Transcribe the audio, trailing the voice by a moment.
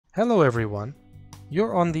Hello everyone,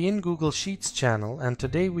 you're on the In Google Sheets channel, and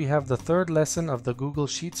today we have the third lesson of the Google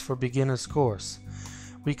Sheets for Beginners course.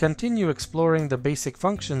 We continue exploring the basic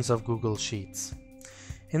functions of Google Sheets.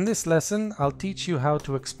 In this lesson, I'll teach you how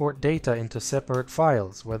to export data into separate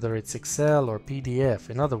files, whether it's Excel or PDF.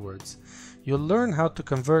 In other words, you'll learn how to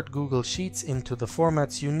convert Google Sheets into the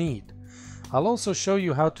formats you need. I'll also show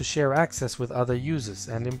you how to share access with other users,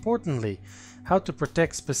 and importantly, how to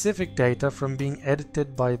protect specific data from being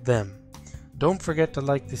edited by them. Don't forget to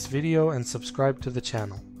like this video and subscribe to the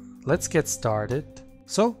channel. Let's get started.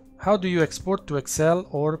 So, how do you export to Excel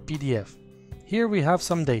or PDF? Here we have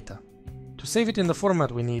some data. To save it in the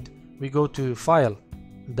format we need, we go to File,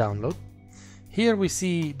 Download. Here we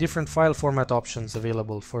see different file format options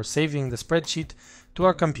available for saving the spreadsheet to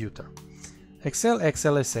our computer. Excel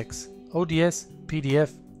XLSX, ODS,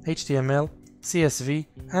 PDF, HTML, CSV,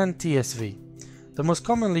 and TSV. The most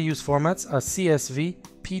commonly used formats are CSV,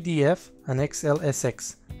 PDF, and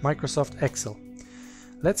XLSX, Microsoft Excel.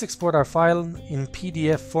 Let's export our file in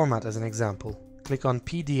PDF format as an example. Click on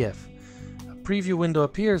PDF. A preview window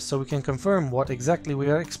appears so we can confirm what exactly we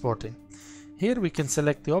are exporting. Here we can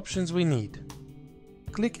select the options we need.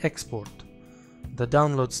 Click Export. The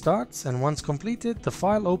download starts, and once completed, the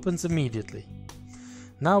file opens immediately.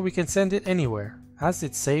 Now we can send it anywhere, as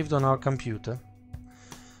it's saved on our computer.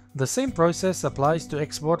 The same process applies to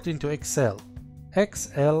exporting to Excel,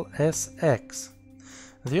 XLSX.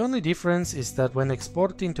 The only difference is that when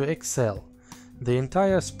exporting to Excel, the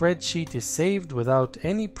entire spreadsheet is saved without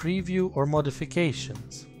any preview or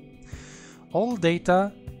modifications. All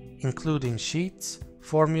data, including sheets,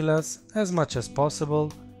 formulas, as much as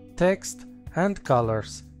possible, text, and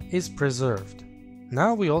colors, is preserved.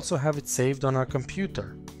 Now we also have it saved on our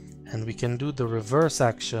computer, and we can do the reverse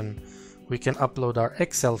action. We can upload our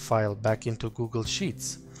Excel file back into Google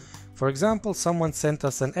Sheets. For example, someone sent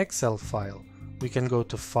us an Excel file. We can go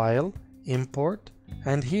to File, Import,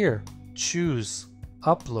 and here choose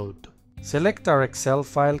Upload. Select our Excel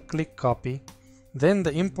file, click Copy. Then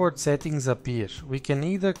the import settings appear. We can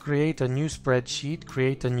either create a new spreadsheet,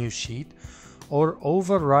 create a new sheet, or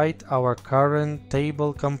overwrite our current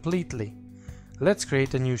table completely. Let's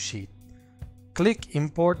create a new sheet. Click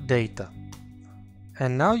Import Data.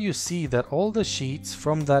 And now you see that all the sheets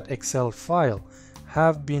from that Excel file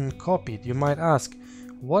have been copied. You might ask,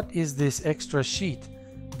 what is this extra sheet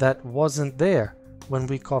that wasn't there when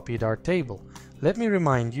we copied our table? Let me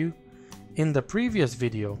remind you, in the previous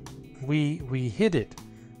video, we hid it.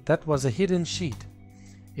 That was a hidden sheet.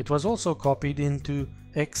 It was also copied into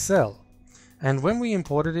Excel. And when we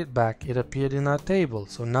imported it back, it appeared in our table,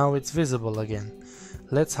 so now it's visible again.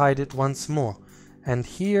 Let's hide it once more. And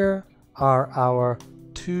here are our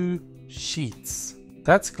two sheets.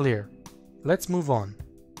 That's clear. Let's move on.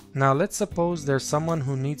 Now let's suppose there's someone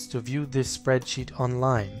who needs to view this spreadsheet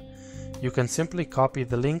online. You can simply copy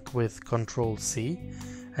the link with Ctrl+C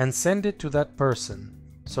and send it to that person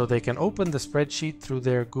so they can open the spreadsheet through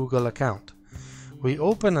their Google account. We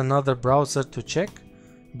open another browser to check,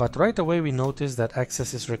 but right away we notice that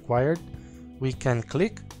access is required. We can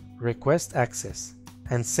click Request Access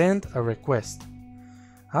and send a request.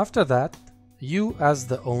 After that, you as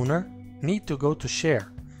the owner need to go to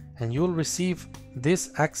Share, and you'll receive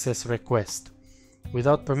this access request.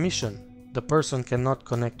 Without permission, the person cannot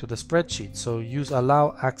connect to the spreadsheet, so use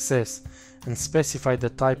Allow Access and specify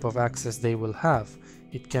the type of access they will have.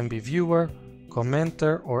 It can be viewer,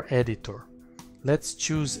 commenter, or editor. Let's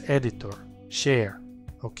choose editor. Share.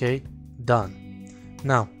 Okay, done.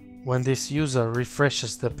 Now, when this user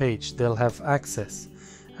refreshes the page, they'll have access,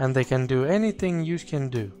 and they can do anything you can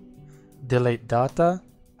do. Delete data,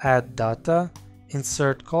 add data,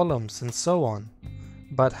 insert columns, and so on.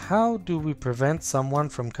 But how do we prevent someone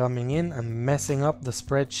from coming in and messing up the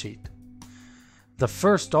spreadsheet? The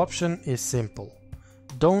first option is simple.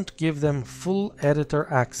 Don't give them full editor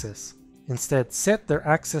access. Instead, set their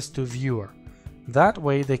access to viewer. That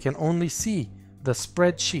way they can only see the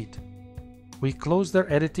spreadsheet. We close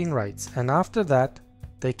their editing rights, and after that,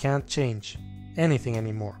 they can't change anything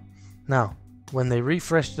anymore. Now, when they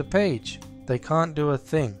refresh the page, they can't do a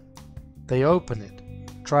thing. They open it.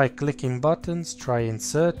 Try clicking buttons, try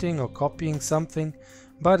inserting or copying something,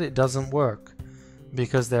 but it doesn't work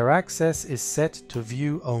because their access is set to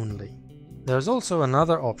view only. There's also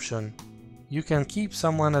another option. You can keep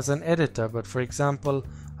someone as an editor, but for example,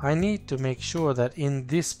 I need to make sure that in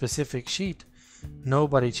this specific sheet,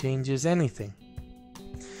 nobody changes anything.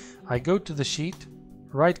 I go to the sheet,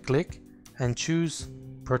 right-click, and choose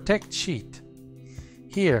Protect Sheet.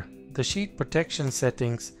 Here, the sheet protection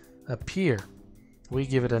settings appear. We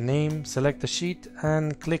give it a name, select the sheet,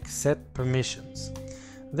 and click Set Permissions.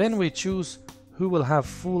 Then we choose who will have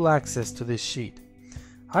full access to this sheet.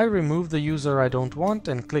 I remove the user I don't want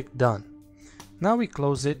and click Done. Now we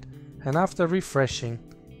close it, and after refreshing,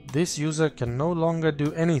 this user can no longer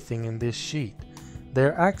do anything in this sheet.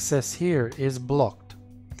 Their access here is blocked.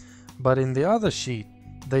 But in the other sheet,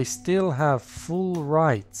 they still have full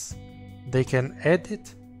rights. They can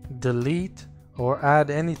edit, delete, or add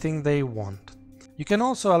anything they want. You can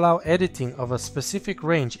also allow editing of a specific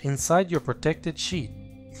range inside your protected sheet.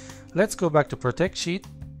 Let's go back to Protect Sheet,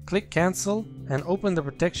 click Cancel, and open the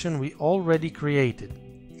protection we already created.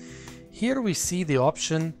 Here we see the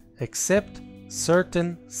option Accept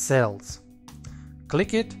Certain Cells.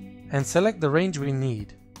 Click it and select the range we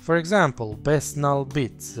need. For example, best null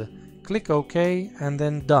bits. Click OK and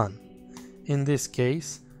then Done. In this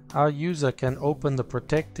case, our user can open the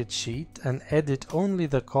protected sheet and edit only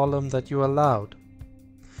the column that you allowed.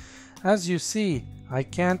 As you see, I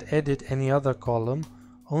can't edit any other column,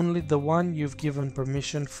 only the one you've given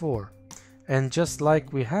permission for. And just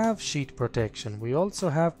like we have sheet protection, we also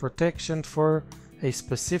have protection for a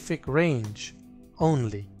specific range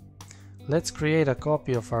only. Let's create a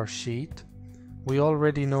copy of our sheet. We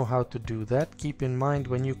already know how to do that. Keep in mind,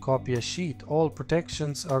 when you copy a sheet, all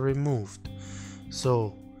protections are removed.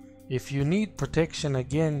 So if you need protection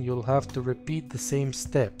again, you'll have to repeat the same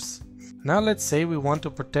steps. Now let's say we want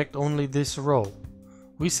to protect only this row.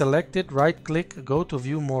 We select it, right-click, go to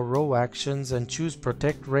View More Row Actions and choose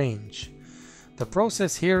Protect Range. The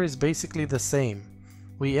process here is basically the same.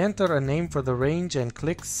 We enter a name for the range and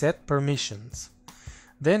click Set Permissions.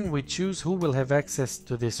 Then we choose who will have access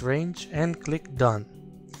to this range and click Done.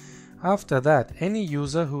 After that, any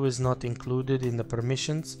user who is not included in the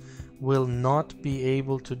permissions will not be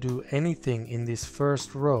able to do anything in this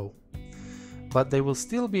first row, but they will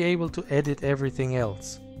still be able to edit everything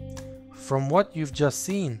else. From what you've just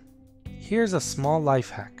seen, here's a small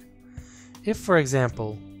life hack. If, for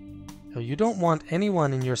example, you don't want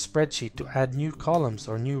anyone in your spreadsheet to add new columns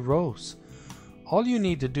or new rows, all you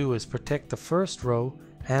need to do is protect the first row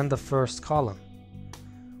and the first column.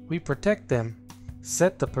 We protect them,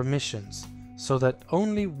 set the permissions so that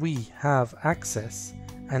only we have access,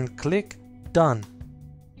 and click Done.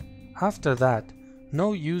 After that,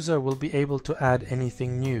 no user will be able to add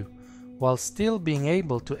anything new, while still being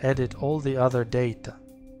able to edit all the other data.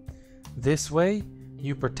 This way,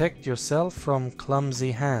 you protect yourself from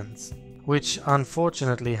clumsy hands, which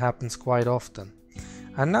unfortunately happens quite often.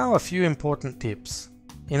 And now a few important tips.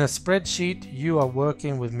 In a spreadsheet, you are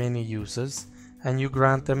working with many users and you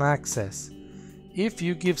grant them access. If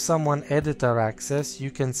you give someone editor access,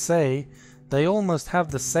 you can say they almost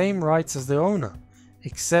have the same rights as the owner,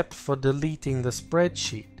 except for deleting the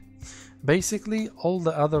spreadsheet. Basically, all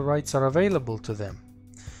the other rights are available to them.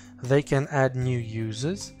 They can add new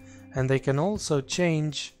users, and they can also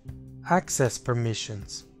change access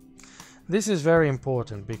permissions. This is very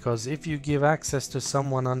important because if you give access to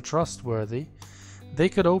someone untrustworthy, they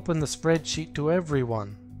could open the spreadsheet to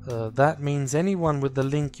everyone. That means anyone with the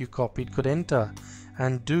link you copied could enter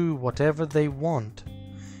and do whatever they want,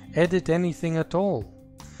 edit anything at all.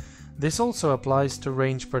 This also applies to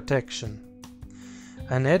range protection.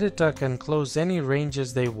 An editor can close any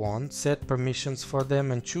ranges they want, set permissions for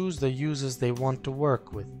them, and choose the users they want to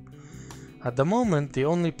work with. At the moment, the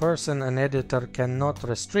only person an editor cannot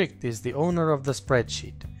restrict is the owner of the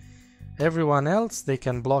spreadsheet. Everyone else they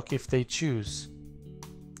can block if they choose.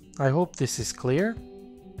 I hope this is clear.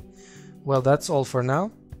 Well, that's all for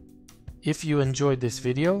now. If you enjoyed this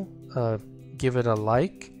video, give it a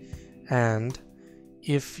like, and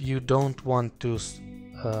if you don't want to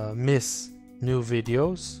miss new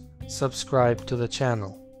videos, subscribe to the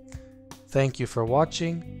channel. Thank you for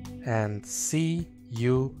watching, and see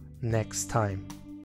you next time.